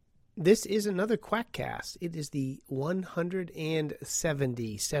This is another Quackcast. It is the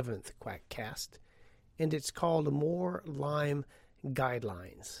 177th Quackcast, and it's called More Lyme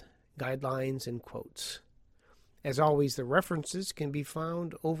Guidelines. Guidelines in quotes. As always, the references can be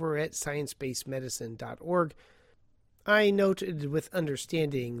found over at sciencebasedmedicine.org. I noted with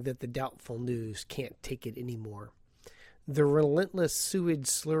understanding that the doubtful news can't take it anymore. The relentless sewage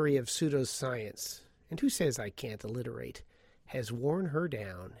slurry of pseudoscience, and who says I can't alliterate, has worn her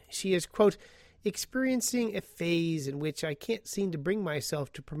down. She is, quote, experiencing a phase in which I can't seem to bring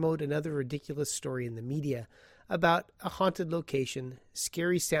myself to promote another ridiculous story in the media about a haunted location,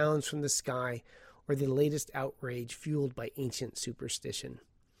 scary sounds from the sky, or the latest outrage fueled by ancient superstition.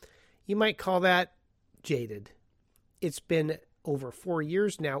 You might call that jaded. It's been over 4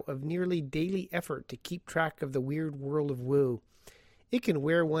 years now of nearly daily effort to keep track of the weird world of woo. It can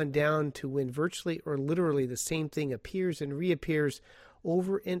wear one down to when virtually or literally the same thing appears and reappears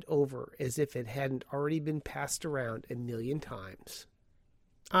over and over as if it hadn't already been passed around a million times.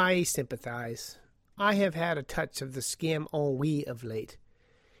 I sympathize. I have had a touch of the scam ennui of late.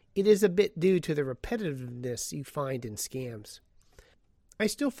 It is a bit due to the repetitiveness you find in scams. I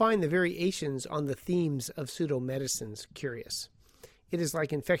still find the variations on the themes of pseudomedicines curious. It is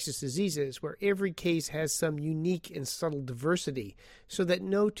like infectious diseases, where every case has some unique and subtle diversity, so that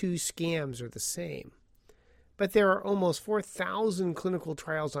no two scams are the same. But there are almost 4,000 clinical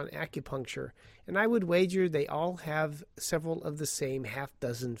trials on acupuncture, and I would wager they all have several of the same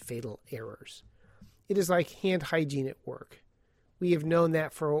half-dozen fatal errors. It is like hand hygiene at work. We have known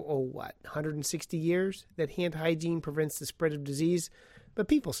that for, 160 years, that hand hygiene prevents the spread of disease, but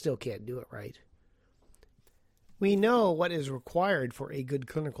people still can't do it right. We know what is required for a good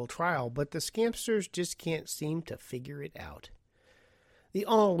clinical trial, but the scamsters just can't seem to figure it out. The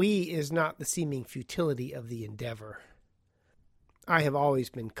ennui is not the seeming futility of the endeavor. I have always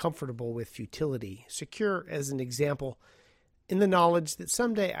been comfortable with futility, secure as an example, in the knowledge that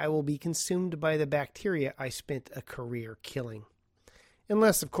someday I will be consumed by the bacteria I spent a career killing.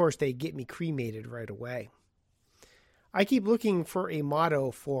 Unless, of course, they get me cremated right away. I keep looking for a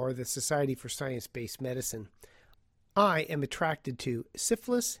motto for the Society for Science-Based Medicine. I am attracted to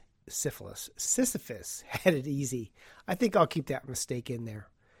Sisyphus had it easy. I think I'll keep that mistake in there.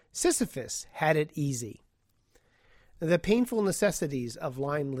 Sisyphus had it easy. The painful necessities of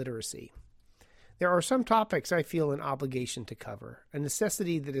Lyme literacy. There are some topics I feel an obligation to cover, a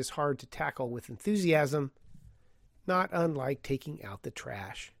necessity that is hard to tackle with enthusiasm, not unlike taking out the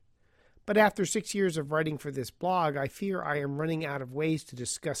trash. But after 6 years of writing for this blog, I fear I am running out of ways to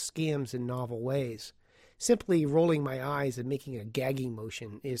discuss scams in novel ways. Simply rolling my eyes and making a gagging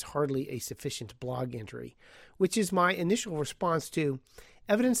motion is hardly a sufficient blog entry, which is my initial response to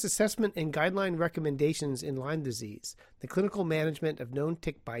Evidence Assessment and Guideline Recommendations in Lyme Disease, the Clinical Management of Known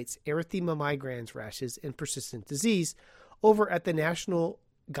Tick Bites, Erythema migrans, Rashes, and Persistent Disease, over at the National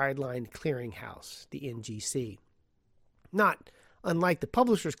Guideline Clearinghouse, the NGC. Not unlike the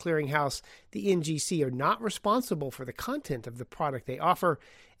Publishers Clearinghouse, the NGC are not responsible for the content of the product they offer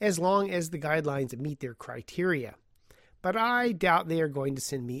as long as the guidelines meet their criteria. But I doubt they are going to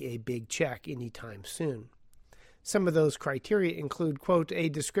send me a big check anytime soon. Some of those criteria include, quote, a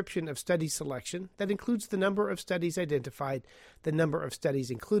description of study selection that includes the number of studies identified, the number of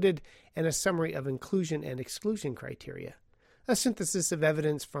studies included, and a summary of inclusion and exclusion criteria. A synthesis of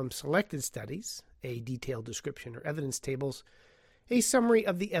evidence from selected studies, a detailed description or evidence tables, a summary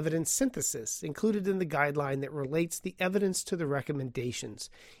of the evidence synthesis included in the guideline that relates the evidence to the recommendations,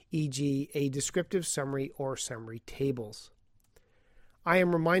 e.g., a descriptive summary or summary tables. I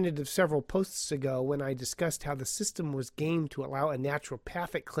am reminded of several posts ago when I discussed how the system was gamed to allow a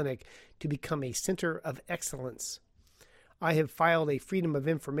naturopathic clinic to become a center of excellence. I have filed a Freedom of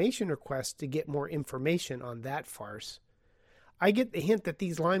Information request to get more information on that farce. I get the hint that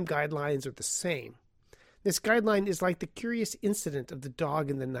these Lyme guidelines are the same. This guideline is like the curious incident of the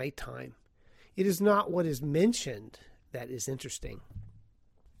dog in the nighttime. It is not what is mentioned that is interesting.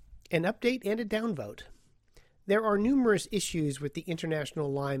 An update and a downvote. There are numerous issues with the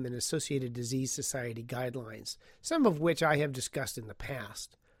International Lyme and Associated Disease Society guidelines, some of which I have discussed in the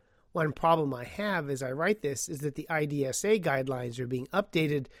past. One problem I have as I write this is that the IDSA guidelines are being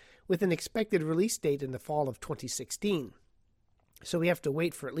updated with an expected release date in the fall of 2016. So we have to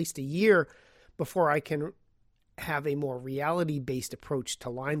wait for at least a year before I can have a more reality-based approach to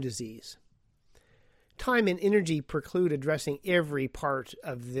Lyme disease. Time and energy preclude addressing every part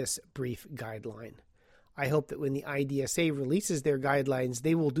of this brief guideline. I hope that when the IDSA releases their guidelines,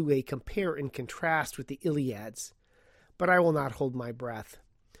 they will do a compare and contrast with the Iliads. But I will not hold my breath.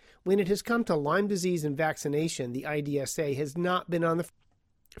 When it has come to Lyme disease and vaccination, the IDSA has not been on the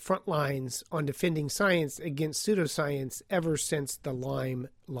front lines on defending science against pseudoscience ever since the Lyme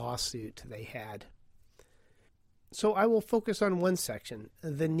lawsuit they had. So I will focus on one section,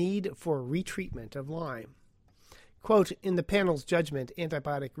 the need for retreatment of Lyme. Quote, in the panel's judgment,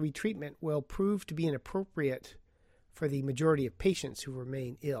 antibiotic retreatment will prove to be inappropriate for the majority of patients who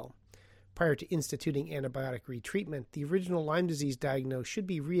remain ill. Prior to instituting antibiotic retreatment, the original Lyme disease diagnosis should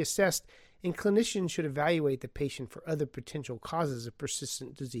be reassessed, and clinicians should evaluate the patient for other potential causes of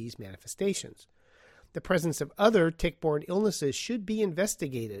persistent disease manifestations. The presence of other tick-borne illnesses should be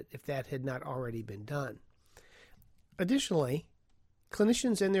investigated if that had not already been done. Additionally,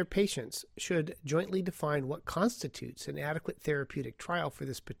 clinicians and their patients should jointly define what constitutes an adequate therapeutic trial for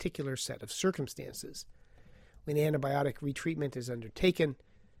this particular set of circumstances. When antibiotic retreatment is undertaken,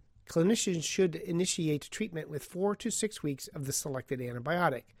 clinicians should initiate treatment with 4 to 6 weeks of the selected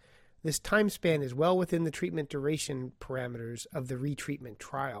antibiotic. This time span is well within the treatment duration parameters of the retreatment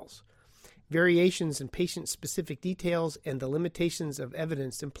trials. Variations in patient-specific details and the limitations of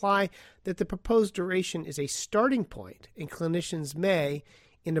evidence imply that the proposed duration is a starting point, and clinicians may,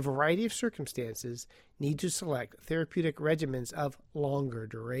 in a variety of circumstances, need to select therapeutic regimens of longer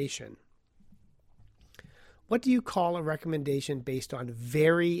duration. What do you call a recommendation based on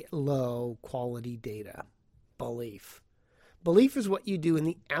very low quality data? Belief. Belief is what you do in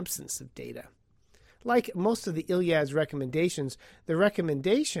the absence of data. Like most of the ILIAD's recommendations, the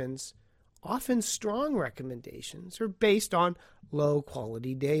recommendations, often strong recommendations, are based on low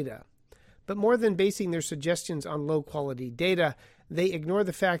quality data. But more than basing their suggestions on low quality data, they ignore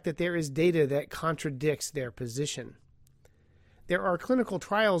the fact that there is data that contradicts their position. There are clinical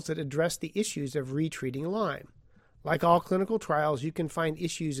trials that address the issues of retreating Lyme. Like all clinical trials, you can find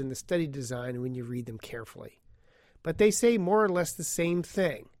issues in the study design when you read them carefully. But they say more or less the same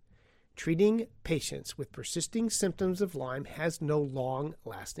thing. Treating patients with persisting symptoms of Lyme has no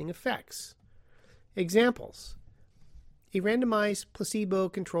long-lasting effects. Examples: a randomized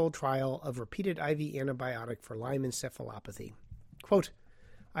placebo-controlled trial of repeated IV antibiotic for Lyme encephalopathy. Quote,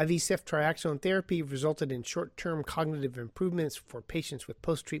 IV ceftriaxone therapy resulted in short-term cognitive improvements for patients with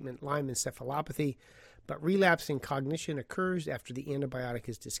post-treatment Lyme encephalopathy, but relapse in cognition occurs after the antibiotic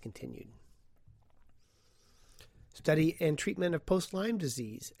is discontinued. Study and treatment of post-Lyme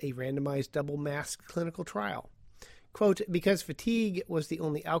disease, a randomized double-masked clinical trial. Quote, because fatigue was the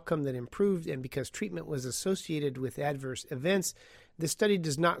only outcome that improved and because treatment was associated with adverse events, the study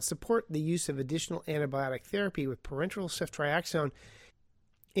does not support the use of additional antibiotic therapy with parenteral ceftriaxone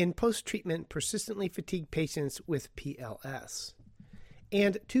in post-treatment persistently fatigued patients with PLS.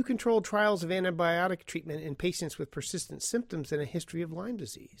 And 2 controlled trials of antibiotic treatment in patients with persistent symptoms and a history of Lyme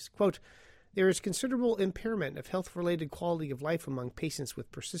disease. Quote, there is considerable impairment of health-related quality of life among patients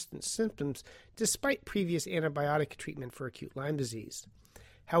with persistent symptoms despite previous antibiotic treatment for acute Lyme disease.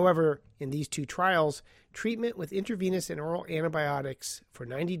 However, in these 2 trials, treatment with intravenous and oral antibiotics for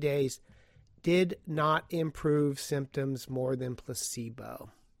 90 days did not improve symptoms more than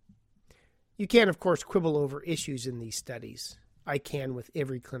placebo. You can, of course, quibble over issues in these studies. I can with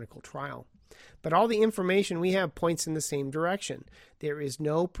every clinical trial. But all the information we have points in the same direction. There is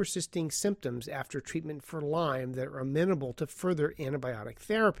no persisting symptoms after treatment for Lyme that are amenable to further antibiotic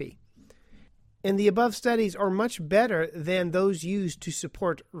therapy. And the above studies are much better than those used to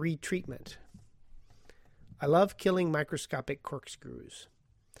support retreatment. I love killing microscopic corkscrews.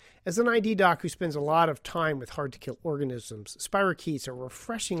 As an ID doc who spends a lot of time with hard-to-kill organisms, spirochetes are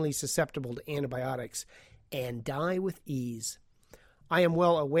refreshingly susceptible to antibiotics and die with ease. I am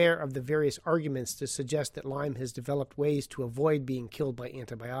well aware of the various arguments to suggest that Lyme has developed ways to avoid being killed by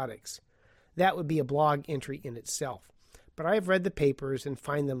antibiotics. That would be a blog entry in itself, but I have read the papers and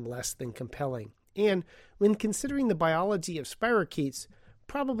find them less than compelling. And when considering the biology of spirochetes,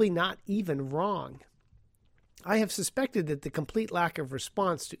 probably not even wrong. I have suspected that the complete lack of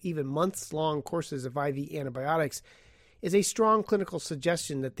response to even months-long courses of IV antibiotics is a strong clinical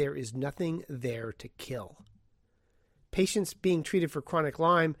suggestion that there is nothing there to kill. Patients being treated for chronic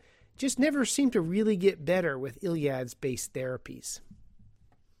Lyme just never seem to really get better with ILIADS-based therapies.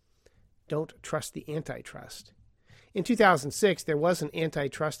 Don't trust the antitrust. In 2006, there was an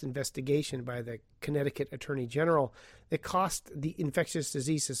antitrust investigation by the Connecticut Attorney General that cost the Infectious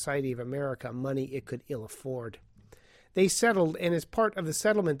Disease Society of America money it could ill afford. They settled, and as part of the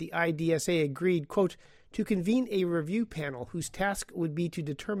settlement, the IDSA agreed, quote, to convene a review panel whose task would be to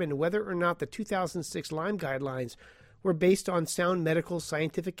determine whether or not the 2006 Lyme guidelines were based on sound medical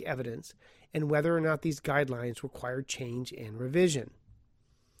scientific evidence and whether or not these guidelines required change and revision.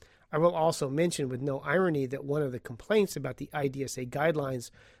 I will also mention with no irony that one of the complaints about the IDSA guidelines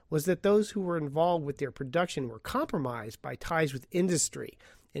was that those who were involved with their production were compromised by ties with industry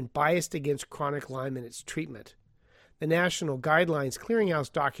and biased against chronic Lyme and its treatment. The National Guidelines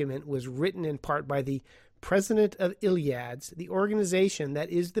Clearinghouse document was written in part by the president of ILiADS, the organization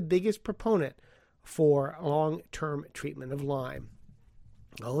that is the biggest proponent for long-term treatment of Lyme.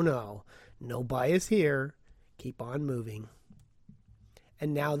 Oh no bias here. Keep on moving.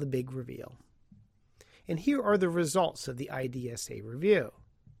 And now the big reveal. And here are the results of the IDSA review.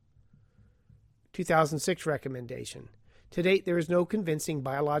 2006 recommendation. To date, there is no convincing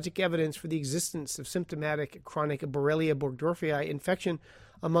biologic evidence for the existence of symptomatic chronic Borrelia burgdorferi infection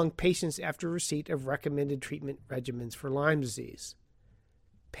among patients after receipt of recommended treatment regimens for Lyme disease.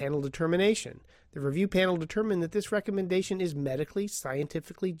 Panel determination. The review panel determined that this recommendation is medically,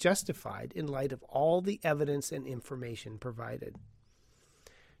 scientifically justified in light of all the evidence and information provided.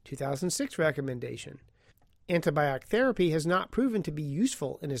 2006 recommendation. Antibiotic therapy has not proven to be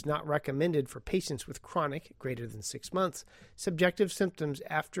useful and is not recommended for patients with chronic, greater than 6 months, subjective symptoms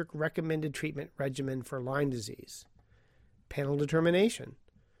after recommended treatment regimen for Lyme disease. Panel determination.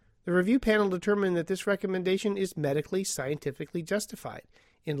 The review panel determined that this recommendation is medically, scientifically justified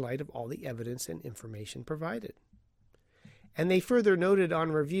in light of all the evidence and information provided. And they further noted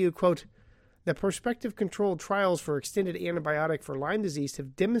on review, quote, the prospective controlled trials for extended antibiotic for Lyme disease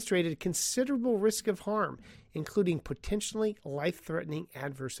have demonstrated considerable risk of harm, including potentially life-threatening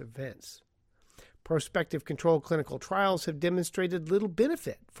adverse events. Prospective controlled clinical trials have demonstrated little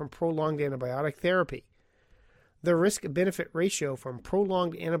benefit from prolonged antibiotic therapy. The risk-benefit ratio from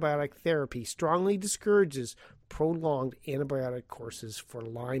prolonged antibiotic therapy strongly discourages prolonged antibiotic courses for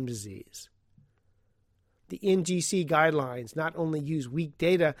Lyme disease. The NGC guidelines not only use weak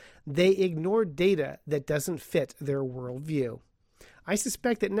data, they ignore data that doesn't fit their worldview. I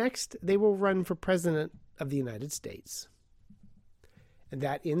suspect that next they will run for President of the United States. And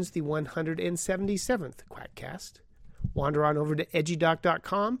that ends the 177th Quackcast. Wander on over to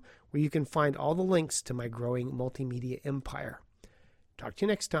edgydoc.com where you can find all the links to my growing multimedia empire. Talk to you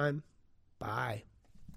next time. Bye.